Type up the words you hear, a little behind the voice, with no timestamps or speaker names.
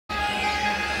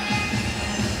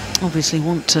obviously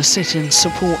want to sit and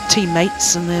support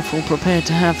teammates and therefore prepared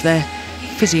to have their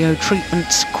physio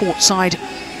treatments courtside.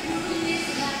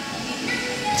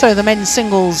 So the men's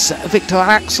singles, Viktor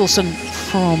Axelsen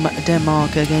from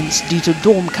Denmark against Dieter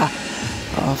Domke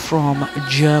from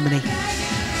Germany.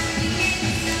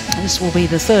 This will be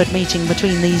the third meeting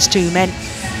between these two men.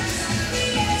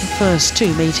 The first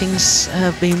two meetings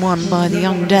have been won by the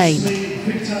young Dane.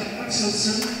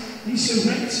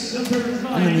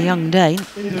 And the young Dane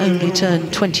only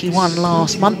turned 21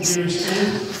 last month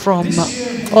from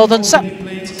Odense,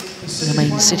 the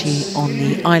main city on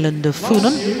the island of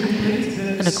Funen,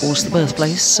 and of course the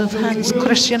birthplace of Hans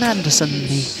Christian Andersen,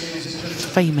 the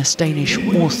famous Danish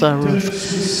author of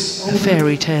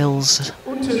fairy tales.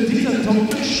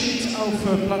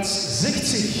 Platz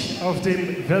 60 auf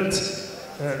dem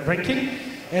Weltranking.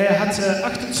 Hatte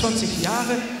 28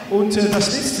 Jahre und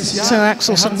das letztes Jahr. So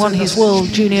Axelsen won his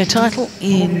World Junior title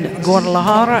in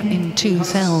Guadalajara in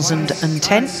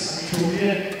 2010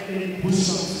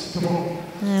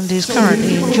 and is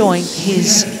currently enjoying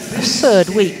his third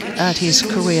week at his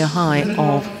career high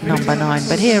of number 9.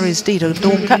 But here is Dieter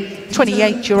Domke,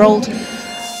 28-year-old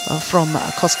from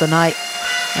Kostanay,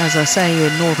 as I say,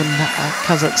 in northern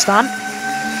Kazakhstan.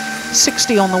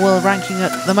 60 on the world ranking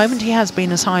at the moment. He has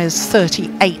been as high as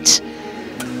 38.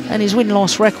 And his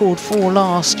win-loss record for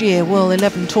last year, well,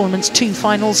 11 tournaments, 2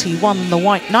 finals. He won the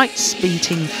White Knights,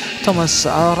 beating Thomas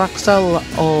Raxel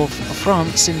of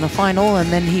France in the final.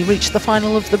 And then he reached the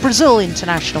final of the Brazil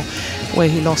International, where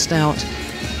he lost out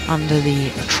under the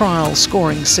trial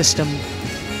scoring system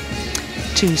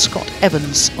to Scott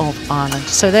Evans of Ireland.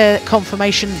 So their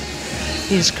confirmation,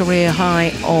 his career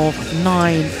high of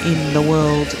 9 in the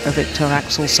world, Viktor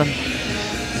Axelsen.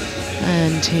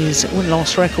 And his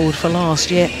win-loss record for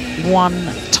last year,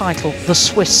 1 title, the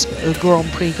Swiss Grand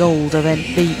Prix Gold event,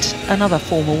 beat another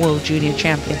former World Junior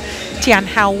champion, Tian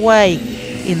Hao Wei,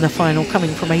 in the final, coming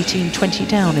from 18-20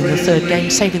 down in the third game,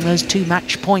 saving those 2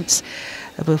 match points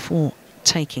before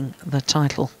taking the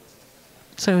title.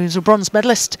 So he was a bronze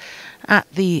medalist at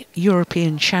the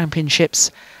European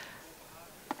Championships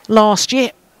last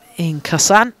year in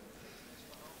Kazan,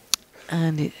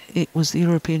 and it was the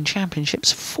European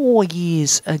Championships 4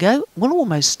 years ago, well,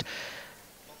 almost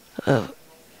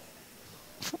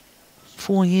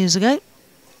 4 years ago,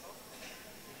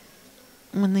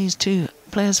 when these two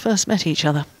players first met each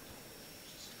other.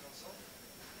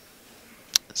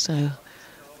 So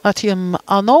Artyom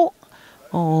Arno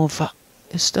of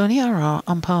Estonia, our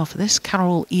umpire for this.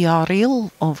 Carol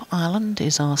Iaril of Ireland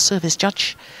is our service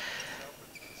judge.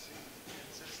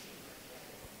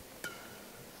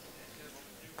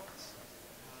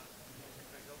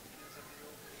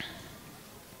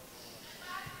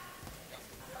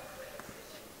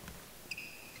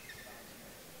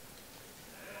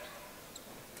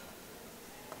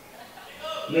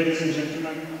 Ladies and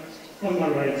gentlemen, on my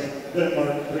right,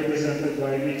 Denmark, represented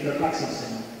by Viktor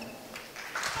Axelsen.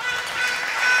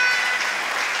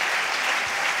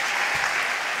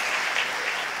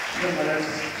 On my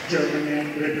left,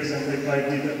 Germany, represented by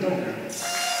Dieter Domke.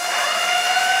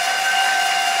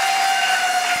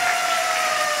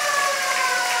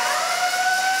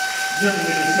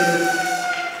 Germany serve,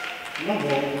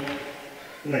 number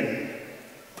 1,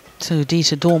 So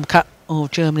Dieter Domke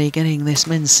of Germany getting this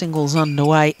men's singles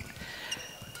underway.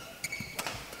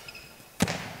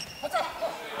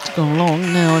 It's gone along.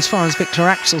 Now, as far as Viktor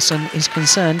Axelsen is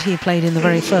concerned, he played in the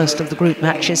very first of the group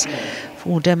matches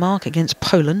for Denmark against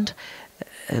Poland,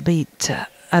 beat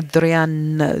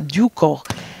Adrian Duco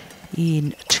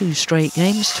in 2 straight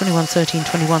games, 21-13,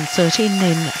 21-13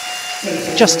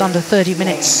 in just under 30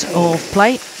 minutes of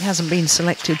play. He hasn't been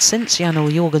selected since. Janno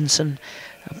Jorgensen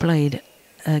played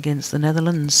against the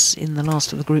Netherlands in the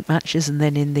last of the group matches, and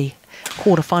then in the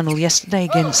quarter-final yesterday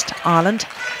against Ireland.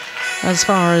 As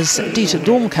far as Dieter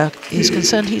Domke is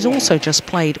concerned, he's also just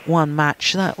played 1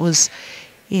 match. That was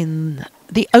in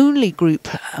the only group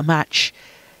match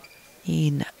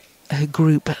in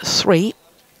Group 3,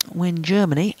 when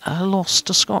Germany lost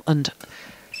to Scotland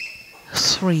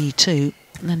 3-2,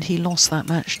 and he lost that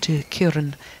match to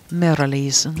Kieran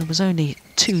Merrilees, and there was only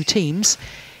 2 teams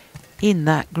in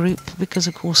that group because,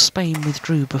 of course, Spain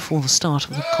withdrew before the start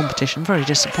of the competition. Very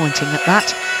disappointing at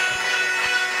that,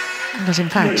 because in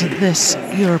fact this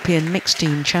European Mixed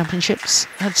Team Championships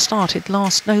had started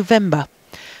last November.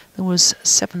 There was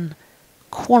 7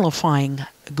 qualifying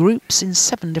groups in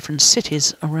 7 different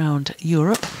cities around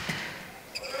Europe,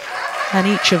 and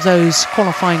each of those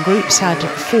qualifying groups had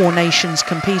 4 nations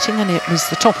competing, and it was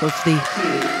the top of the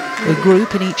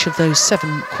group in each of those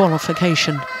 7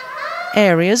 qualification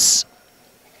areas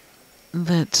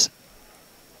that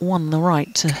won the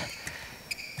right to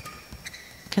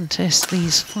contest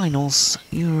these finals,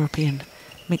 European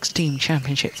Mixed Team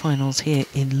Championship finals here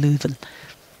in Leuven.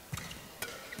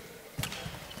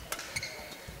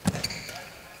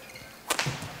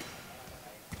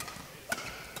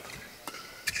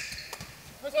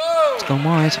 It's gone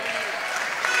wide.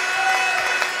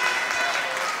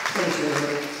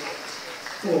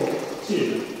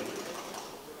 4-2.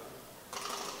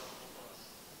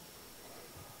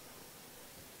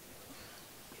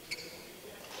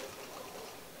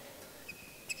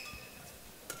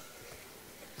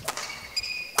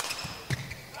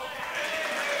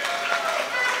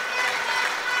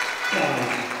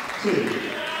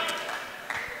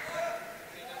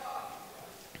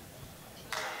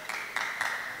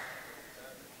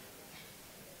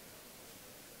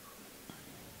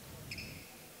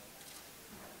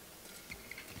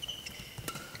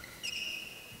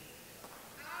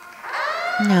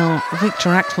 Now, Viktor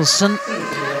Axelsen,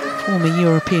 former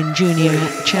European Junior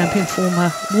Champion,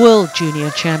 former World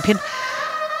Junior Champion,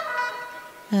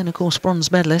 and of course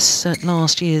bronze medalist at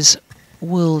last year's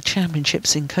World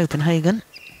Championships in Copenhagen.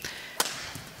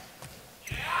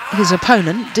 His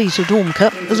opponent, Dieter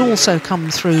Domke, has also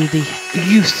come through the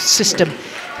youth system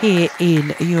here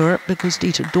in Europe, because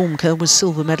Dieter Domke was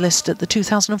silver medalist at the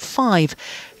 2005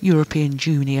 European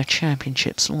Junior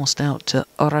Championships, lost out to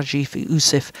Rajiv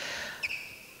Usif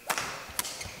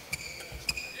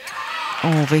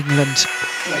of England.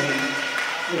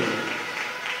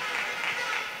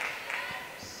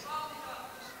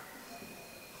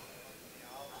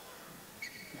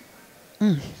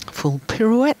 Full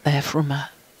pirouette there from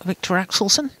Viktor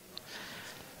Axelsen.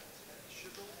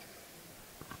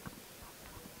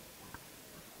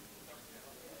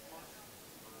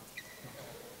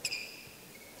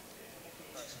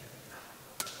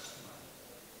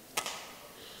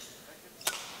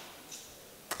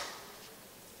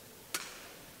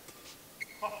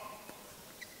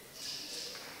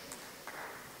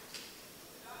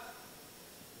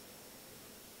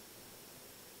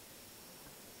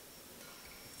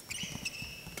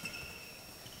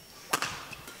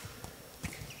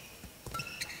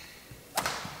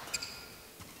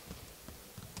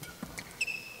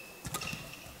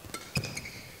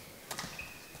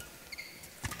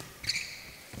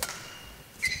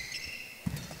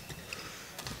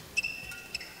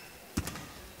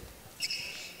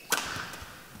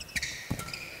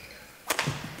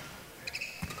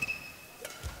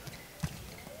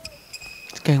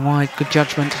 Going wide, good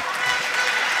judgment.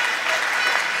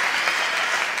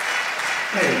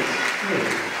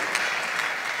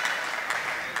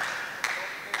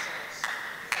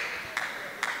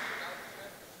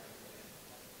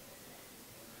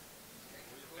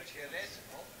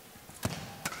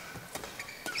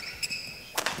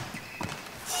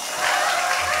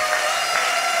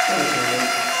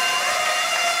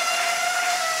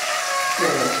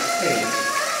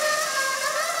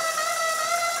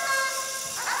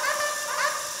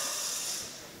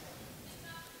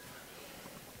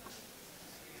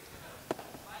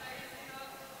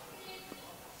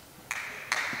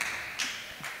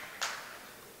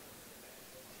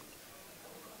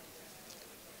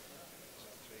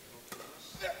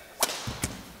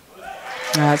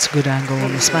 That's a good angle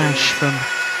on the smash from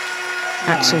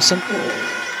Axelsen.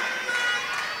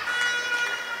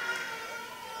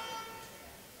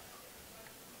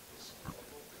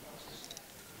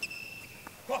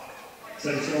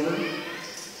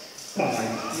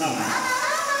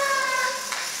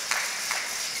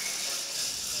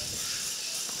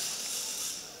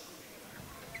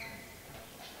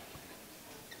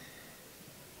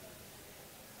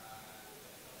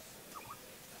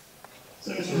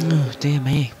 Oh, dear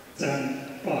me.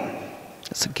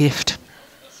 That's a gift.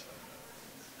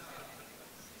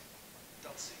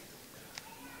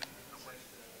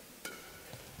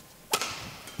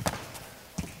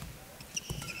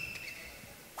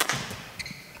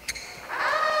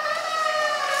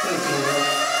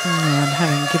 And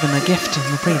having given a gift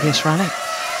in the previous rally,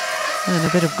 and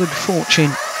a bit of good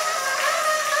fortune.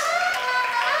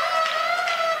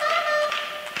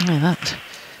 Yeah, that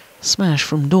smash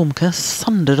from Domke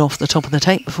thundered off the top of the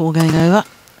tape before going over.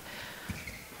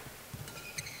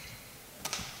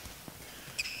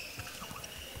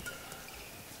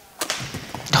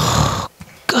 Oh,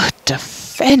 good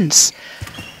defence.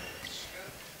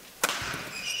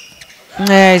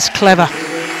 Yeah, he's clever.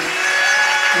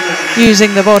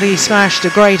 Using the body smash to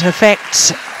great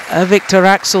effect, Viktor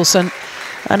Axelsen.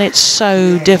 And it's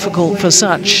so difficult for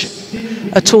such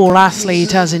a tall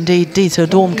athlete, as indeed Dieter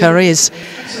Domke is,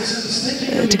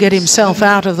 to get himself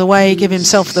out of the way, give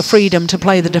himself the freedom to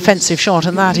play the defensive shot,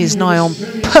 and that is nigh on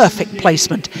perfect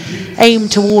placement,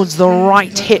 aimed towards the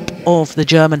right hip of the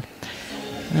German.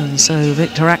 And so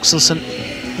Viktor Axelsen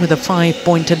with a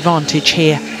 5-point advantage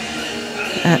here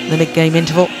at the mid-game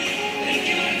interval.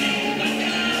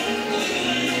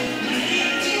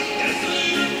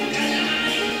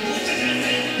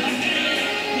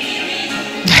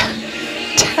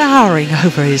 Towering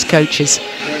over his coaches.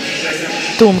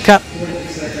 Domke,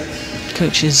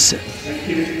 coaches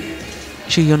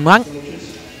Chu Yun Wang.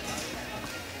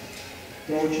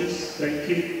 Coaches, thank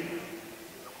you.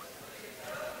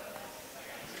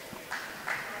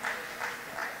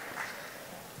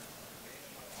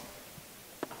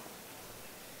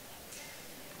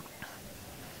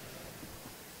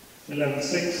 Level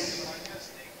 6,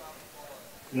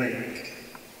 Leuven.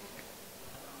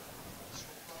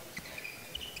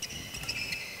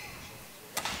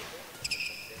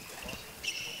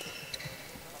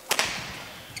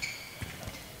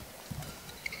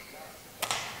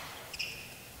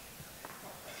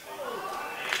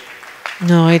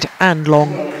 Wide and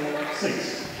long. 6.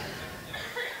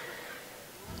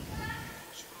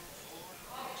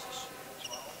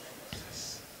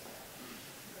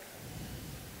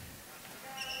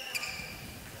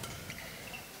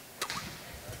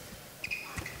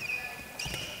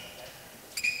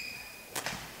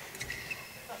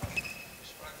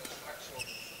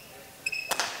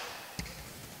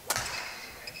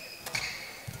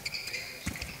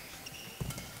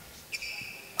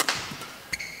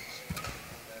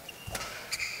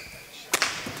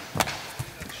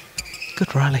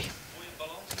 Good rally.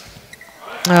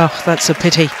 Oh, that's a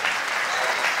pity.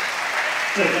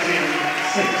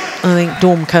 I think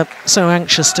Domke so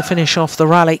anxious to finish off the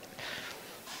rally.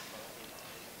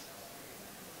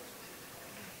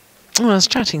 I was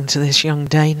chatting to this young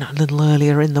Dane a little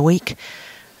earlier in the week,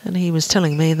 and he was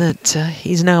telling me that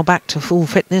he's now back to full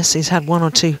fitness. He's had 1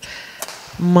 or 2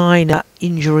 minor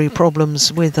injury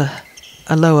problems with a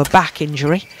lower back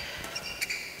injury.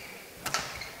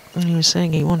 And he was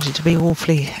saying he wanted to be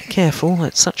awfully careful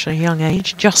at such a young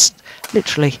age, just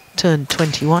literally turned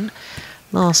 21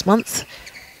 last month.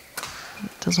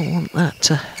 Doesn't want that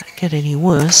to get any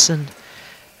worse and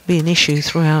be an issue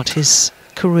throughout his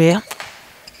career.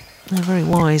 They're very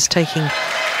wise, taking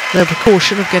the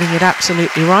precaution of getting it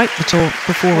absolutely right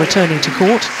before returning to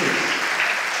court.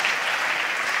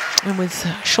 And with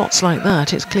shots like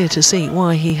that, it's clear to see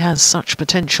why he has such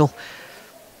potential.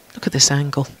 Look at this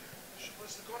angle.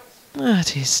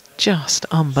 That is just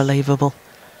unbelievable.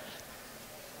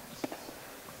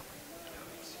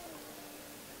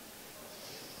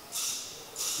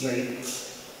 Leuven.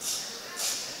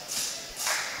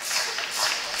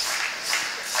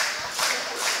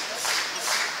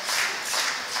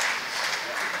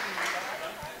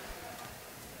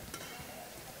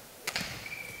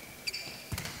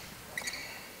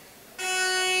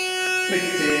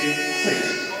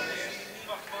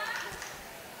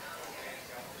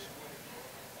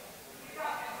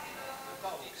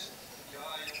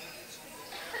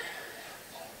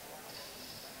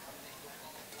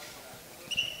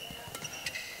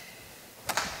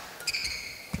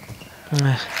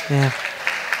 Yeah.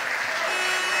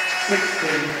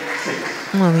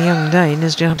 Well, the young Dane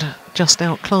is just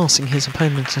outclassing his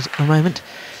opponent at the moment.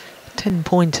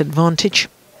 10-point advantage.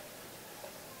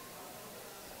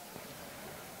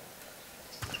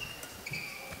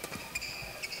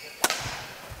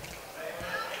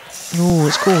 Oh,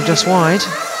 it's called just wide.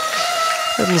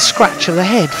 Little scratch of the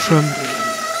head from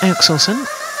Axelsen.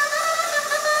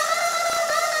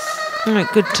 Right,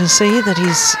 good to see that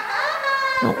he's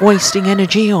not wasting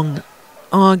energy on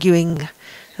arguing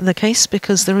the case,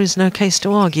 because there is no case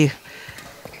to argue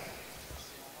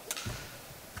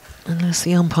unless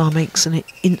the umpire makes an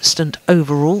instant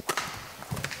overrule.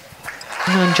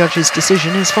 And judge's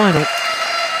decision is final.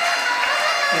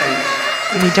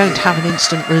 We don't have an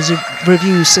instant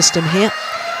review system here.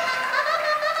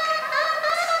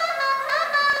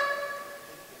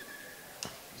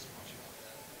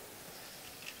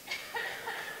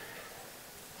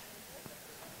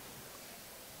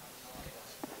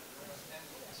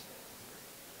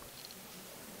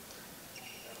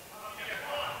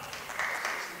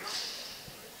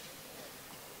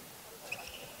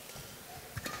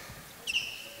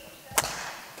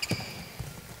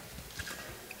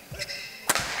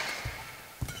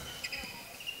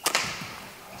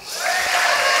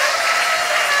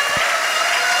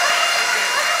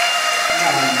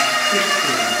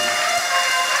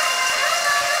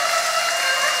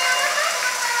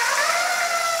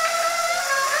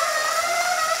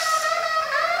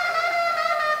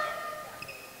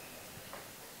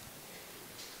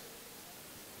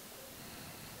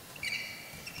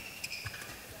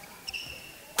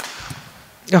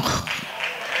 Oh.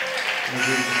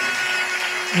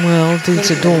 Well,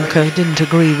 Dieter Domke didn't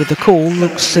agree with the call.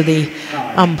 Looks to the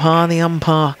umpire. The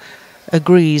umpire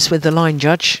agrees with the line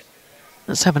judge.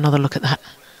 Let's have another look at that.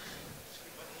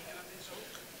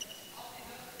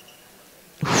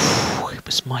 Ooh, it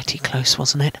was mighty close,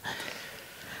 wasn't it?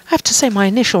 I have to say my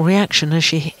initial reaction as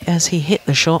he hit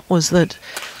the shot was that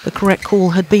the correct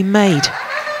call had been made.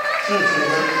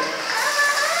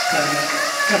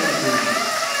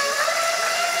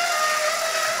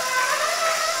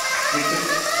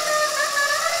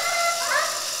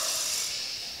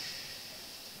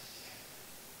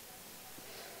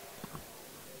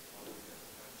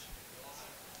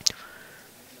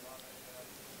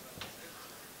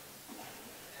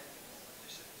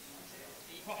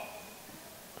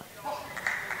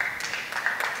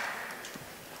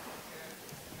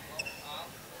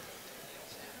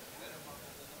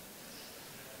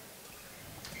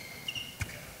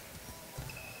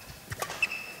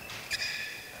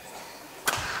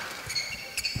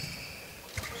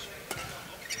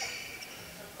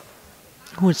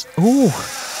 Was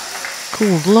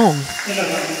called long.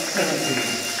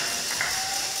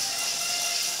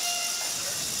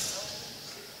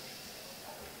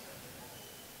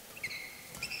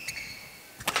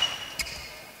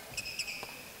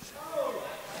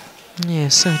 Yeah,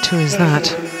 so too is that.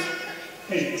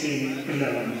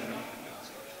 18-11.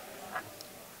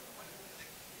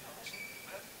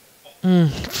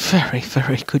 Very,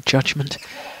 very good judgment.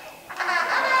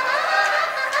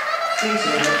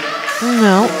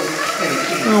 Well,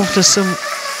 after some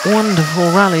wonderful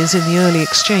rallies in the early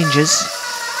exchanges,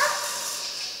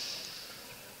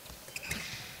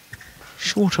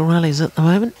 shorter rallies at the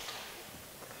moment.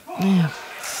 Yeah.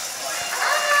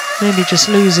 Maybe just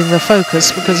losing the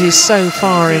focus because he's so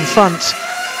far in front,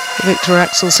 Viktor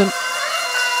Axelsen.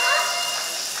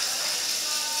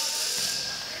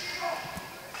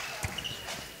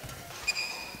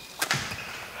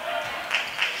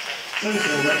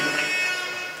 Over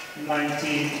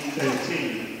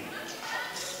 19-13.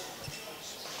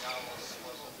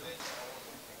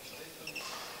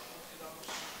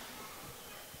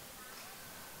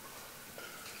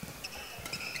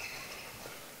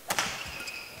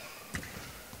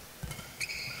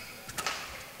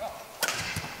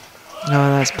 Oh,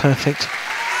 that's perfect.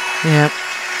 Yeah.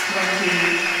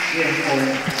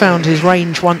 Found his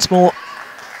range once more.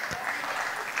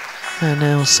 And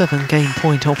now 7 game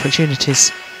point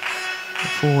opportunities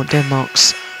for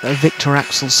Denmark's Viktor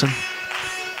Axelsen.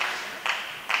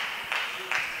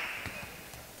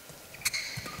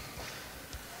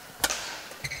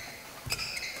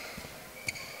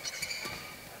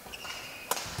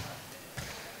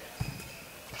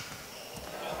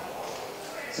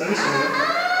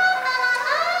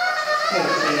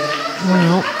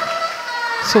 Well,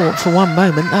 thought for one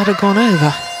moment that had gone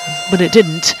over, but it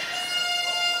didn't.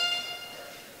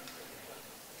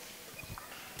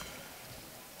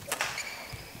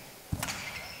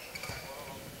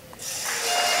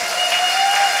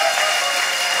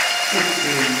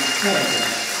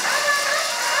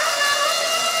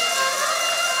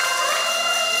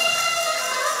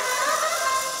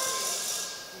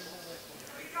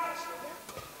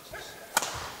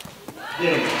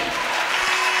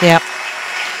 Yep.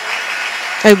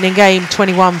 Opening game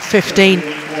 21-15.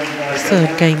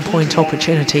 Third game point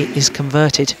opportunity is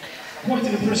converted. Quite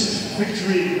an impressive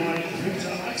victory by Viktor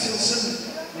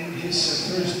Axelsen in his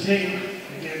first game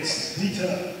against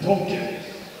Dieter Domke.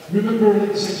 Remember,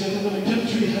 ladies and gentlemen, the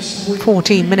country has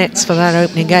 14 minutes for that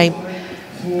opening game.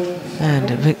 And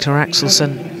Viktor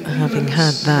Axelsen, having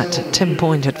had that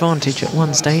 10-point advantage at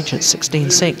one stage at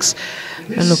 16-6,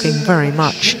 and looking very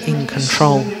much in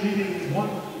control.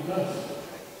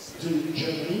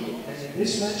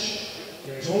 This match,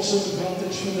 there is also an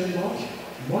advantage for Denmark,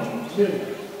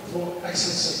 1-0 for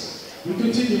Axelsen. We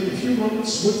continue in a few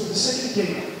moments with the second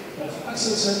game of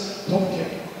Axelsen-Domke.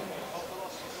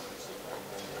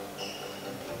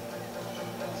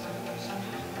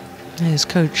 There's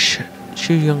coach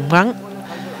Xu Yongwang.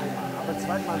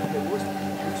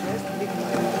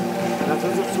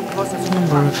 A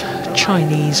number of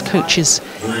Chinese coaches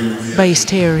based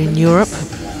here in Europe,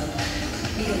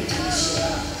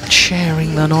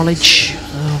 sharing the knowledge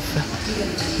of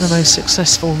the most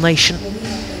successful nation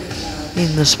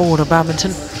in the sport of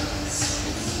badminton.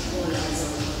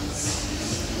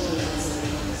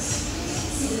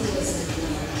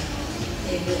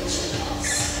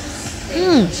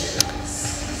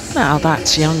 Now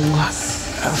that's young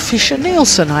Fischer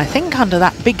Nielsen, I think, under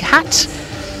that big hat.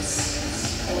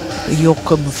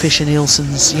 Joachim Fischer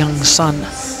Nielsen's young son.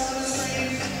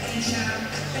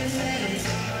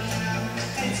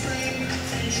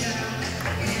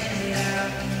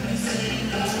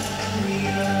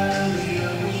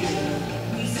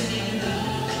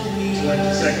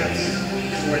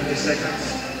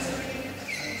 Seconds.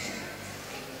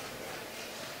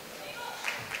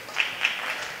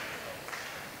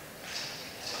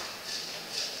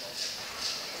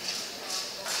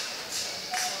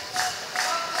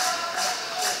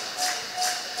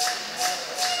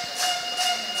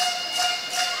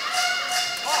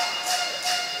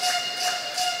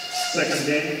 Second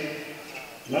game,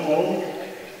 level,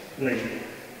 play.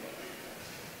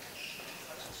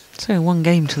 So 1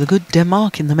 game to the good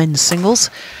Denmark in the men's singles.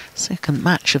 Second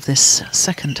match of this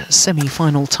second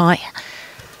semi-final tie.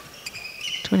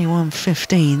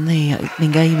 21-15, the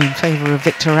opening game in favour of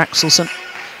Viktor Axelsen.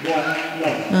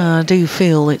 I do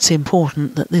feel it's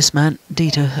important that this man,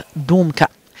 Dieter Domke,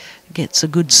 gets a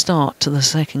good start to the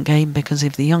second game, because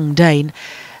if the young Dane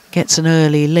gets an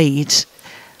early lead,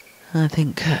 I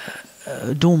think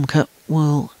Domke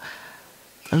will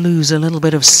lose a little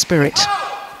bit of spirit.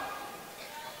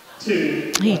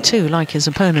 He too, like his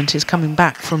opponent, is coming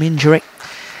back from injury.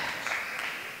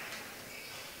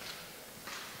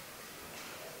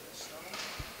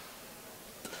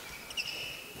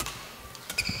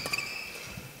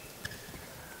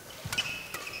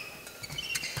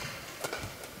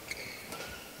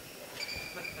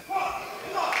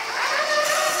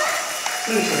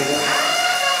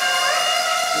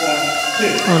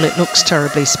 Well, it looks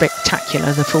terribly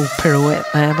spectacular, the full pirouette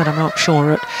there, but I'm not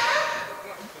sure at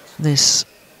this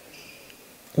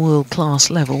world-class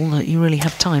level that you really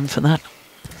have time for that.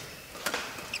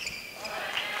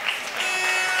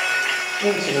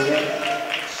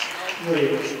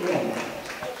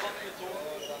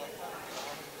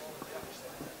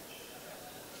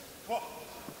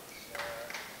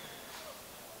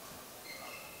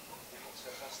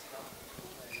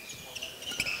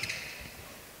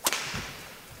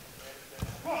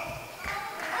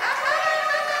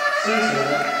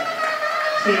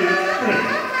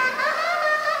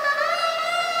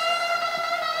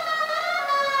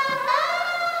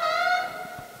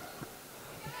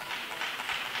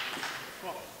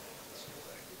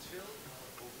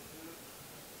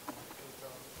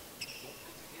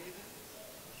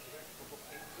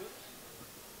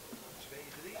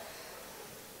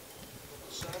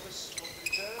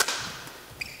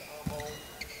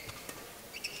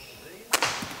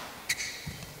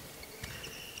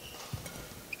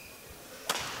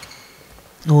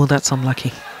 Oh, that's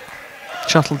unlucky.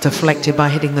 Shuttle deflected by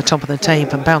hitting the top of the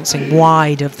tape and bouncing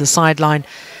wide of the sideline.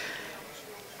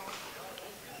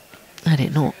 Had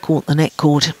it not caught the net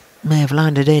cord, may have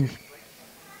landed in.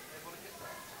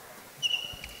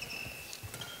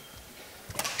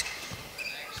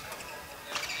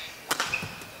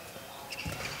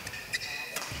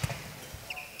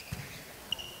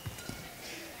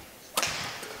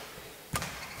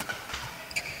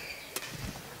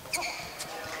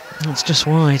 That's just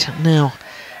wide. Now,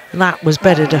 that was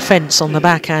better defence on the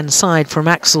backhand side from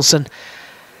Axelsen.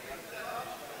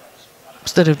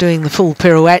 Instead of doing the full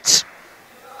pirouette.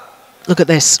 Look at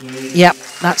this. Yep,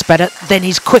 that's better. Then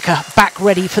he's quicker, back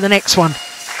ready for the next one.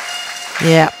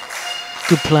 Yeah,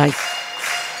 good play.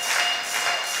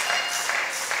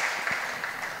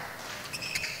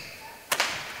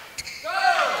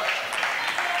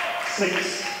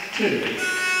 Six, two.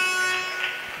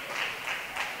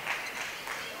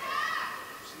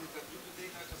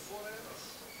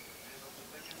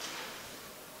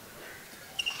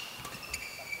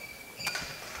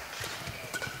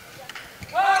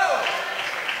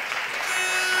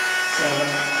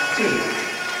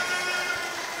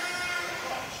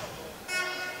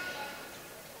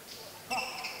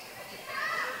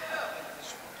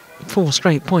 Four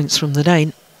straight points from the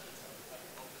Dane.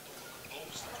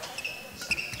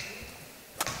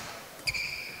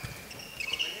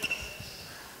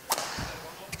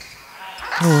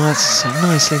 Oh, that's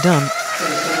nicely done.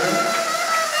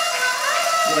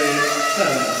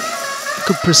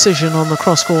 Good precision on the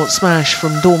cross-court smash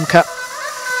from Domke.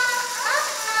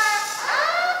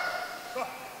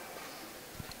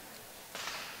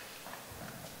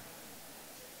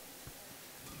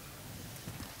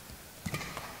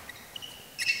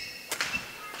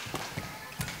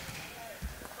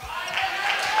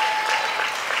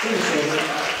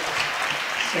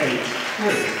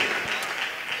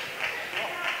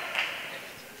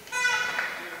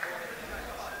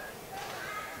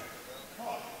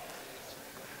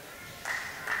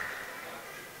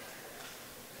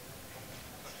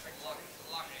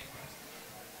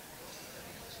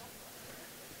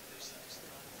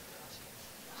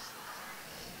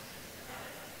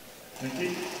 Thank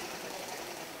you.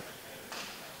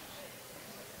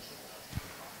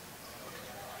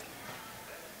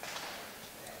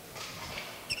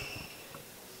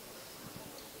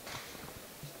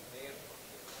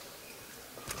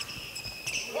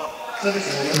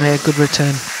 Yeah, good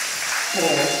return.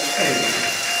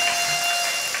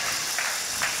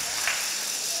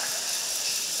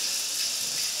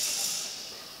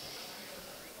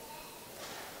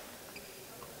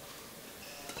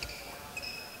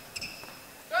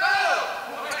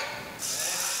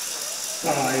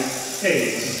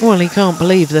 Well, he can't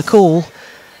believe the call.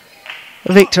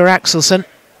 Viktor Axelsen.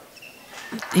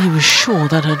 He was sure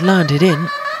that had landed in.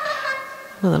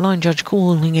 Well, the line judge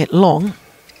calling it long.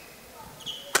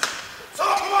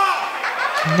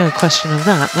 No question of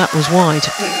that. That was wide.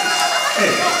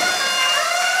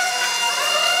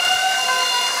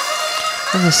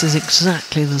 And this is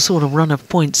exactly the sort of run of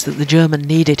points that the German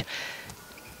needed.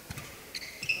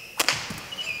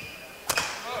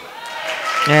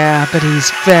 Yeah, but he's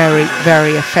very,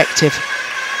 very effective.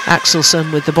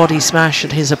 Axelsen with the body smash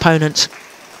at his opponent.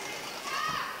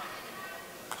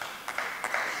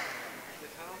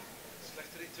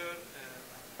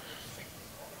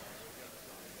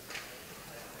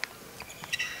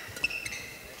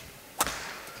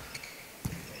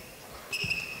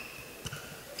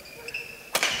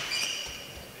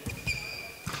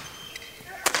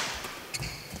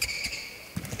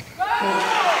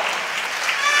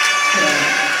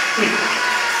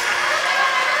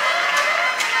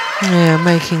 Yeah,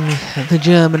 making the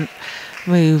German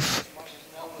move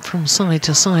from side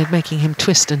to side, making him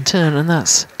twist and turn, and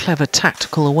that's clever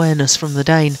tactical awareness from the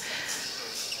Dane.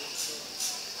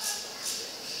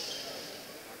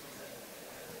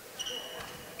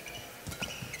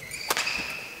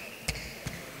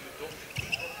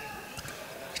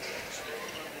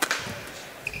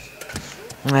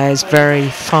 He's very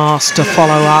fast to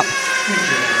follow up.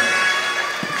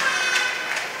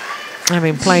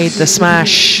 Having played the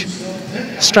smash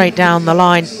straight down the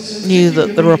line, knew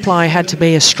that the reply had to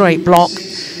be a straight block,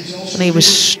 and he was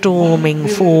storming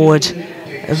forward,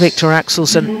 Viktor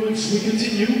Axelsen.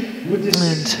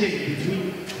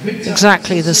 And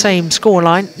exactly the same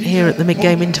scoreline here at the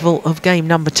mid-game interval of game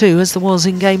number 2 as there was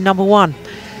in game number 1.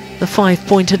 The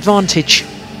 5-point advantage.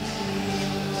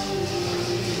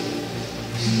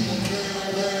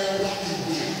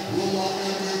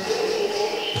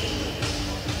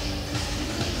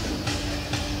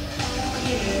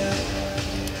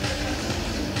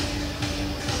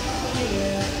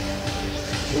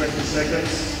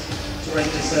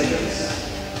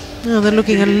 Well, they're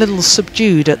looking a little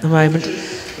subdued at the moment.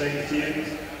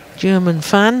 German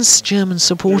fans, German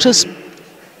supporters.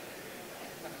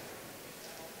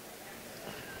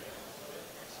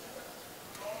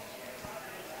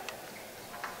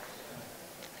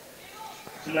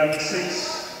 Leuven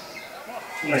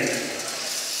 6, late.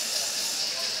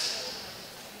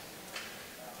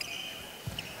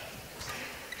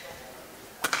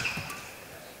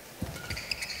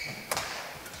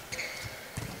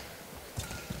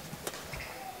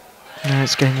 No,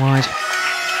 it's going wide.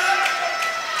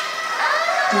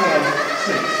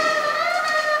 12-6.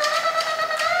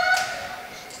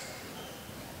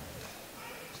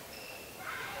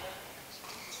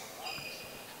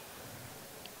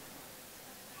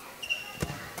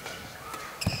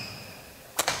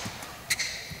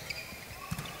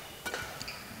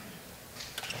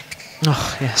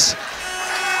 Oh, yes.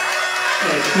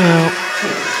 Well,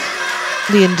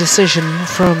 the indecision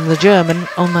from the German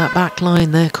on that back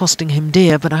line there costing him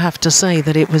dear, but I have to say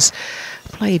that it was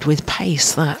played with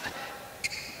pace, that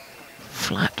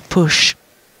flat push.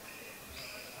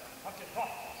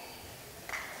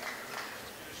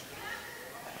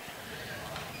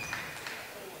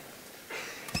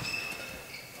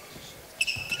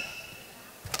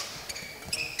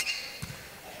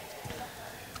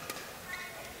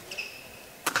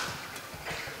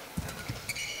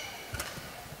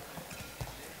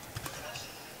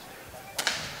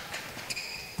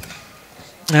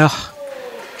 Oh,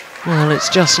 well, it's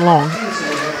just long,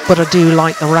 but I do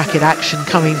like the racket action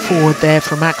coming forward there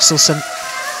from Axelsen.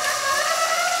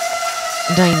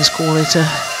 Danes call it a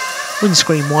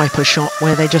windscreen wiper shot,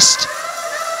 where they just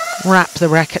wrap the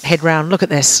racket head round. Look at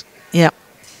this. Yep,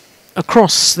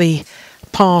 across the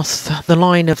path, the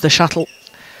line of the shuttle.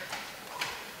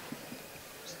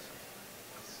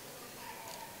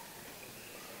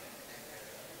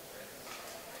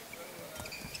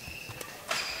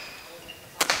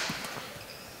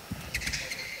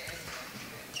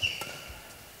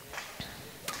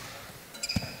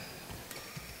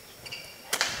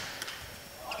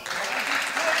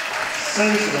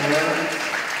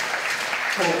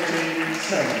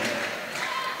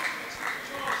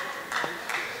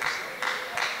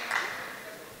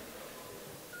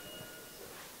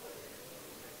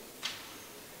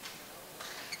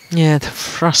 Yeah, the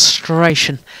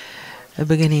frustration are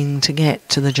beginning to get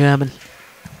to the German.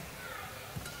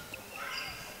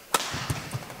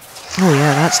 Oh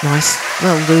yeah, that's nice.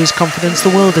 That'll do his confidence the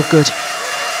world of good.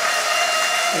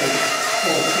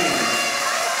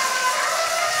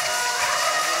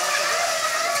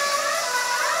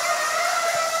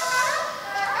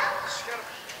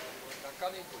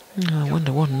 I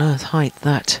wonder what on earth height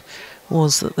that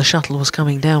was that the shuttle was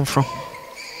coming down from.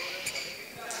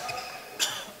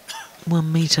 1.98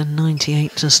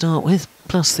 metre to start with,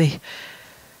 plus the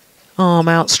arm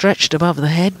outstretched above the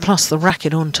head, plus the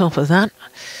racket on top of that.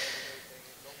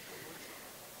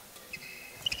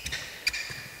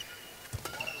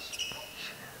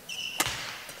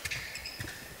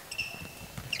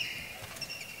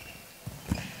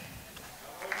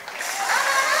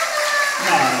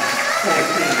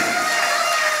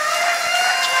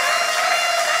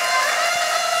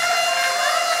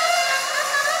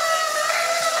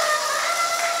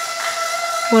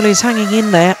 Well, he's hanging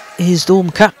in there, is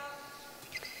Domke.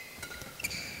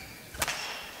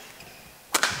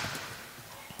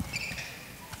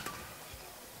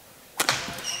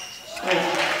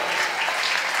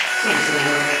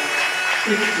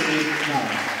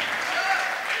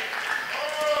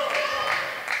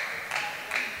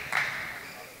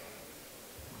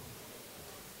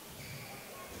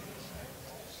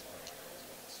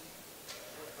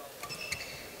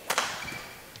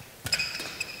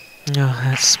 Oh,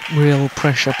 that's real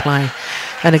pressure play.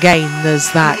 And again,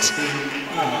 there's that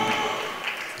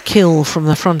kill from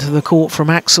the front of the court from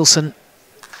Axelsen,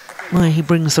 where he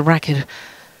brings the racket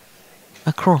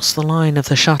across the line of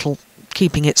the shuttle,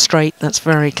 keeping it straight. That's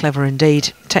very clever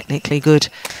indeed, technically good.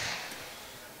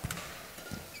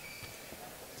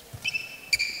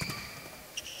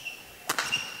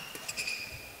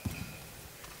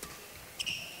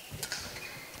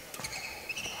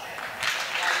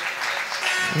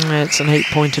 It's an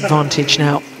 8-point advantage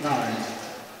now.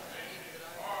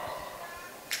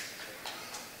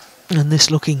 And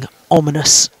this looking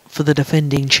ominous for the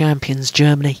defending champions,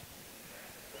 Germany.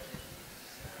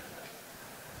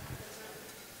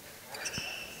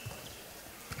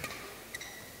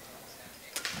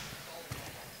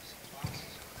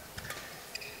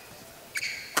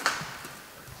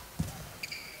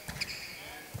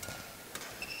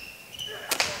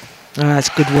 That's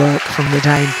good work from the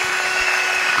Dane.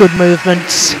 Good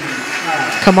movements,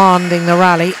 commanding the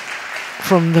rally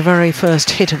from the very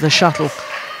first hit of the shuttle.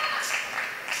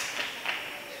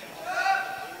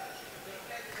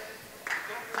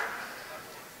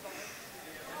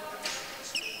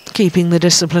 Keeping the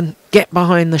discipline, get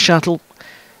behind the shuttle,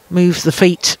 move the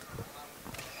feet.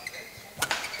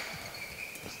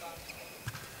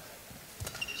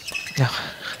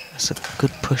 Oh, that's a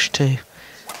good push too.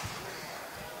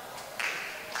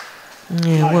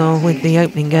 Yeah, well, with the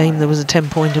opening game there was a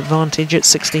 10-point advantage at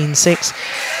 16-6.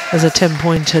 There's a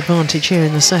 10-point advantage here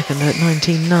in the second at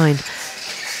 19-9.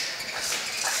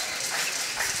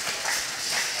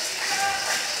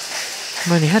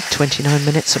 I've only had 29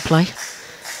 minutes of play.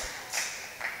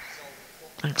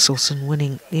 Axelsen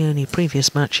winning the only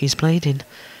previous match he's played in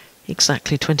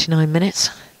exactly 29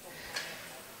 minutes.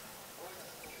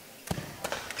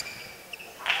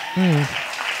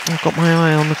 I've got my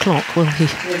eye on the clock. Will he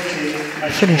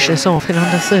finish this off in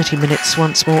under 30 minutes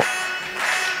once more?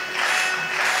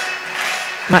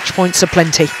 Match points are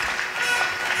plenty.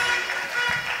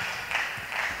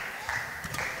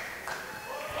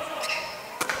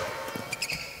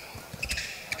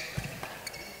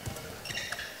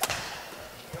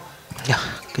 Yeah,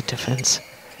 good defence.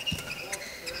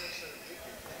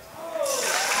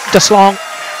 Just long.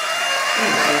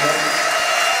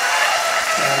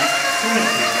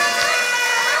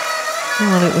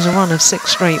 Well, it was a run of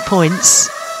 6 straight points,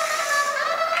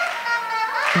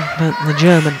 but the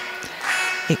German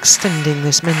extending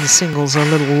this men's singles a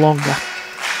little longer.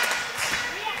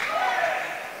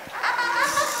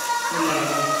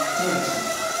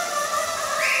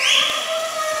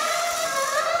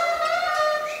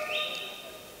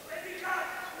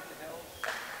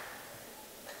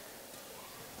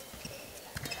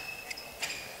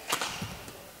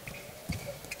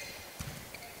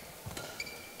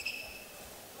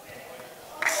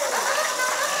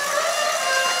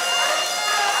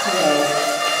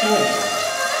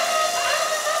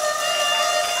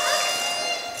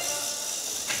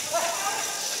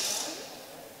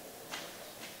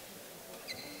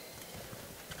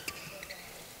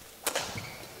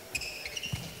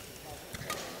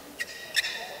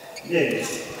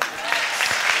 Yes.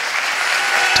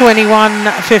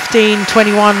 21-15,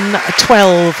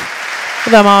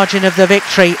 21-12, the margin of the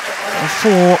victory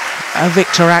for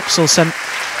Viktor Axelsen.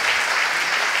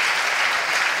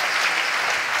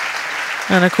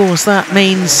 And of course that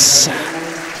means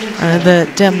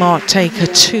that Denmark take a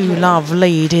 2-love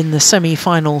lead in the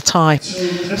semi-final tie.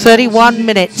 31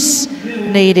 minutes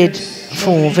needed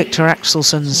for Viktor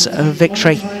Axelsen's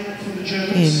victory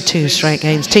in 2 straight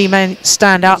games. Teammates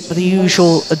stand up with the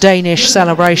usual Danish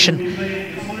celebration.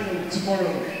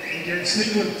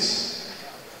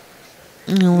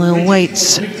 We'll wait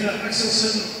for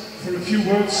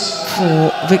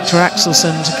Viktor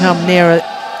Axelsen to come nearer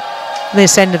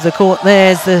this end of the court.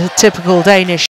 There's the typical Danish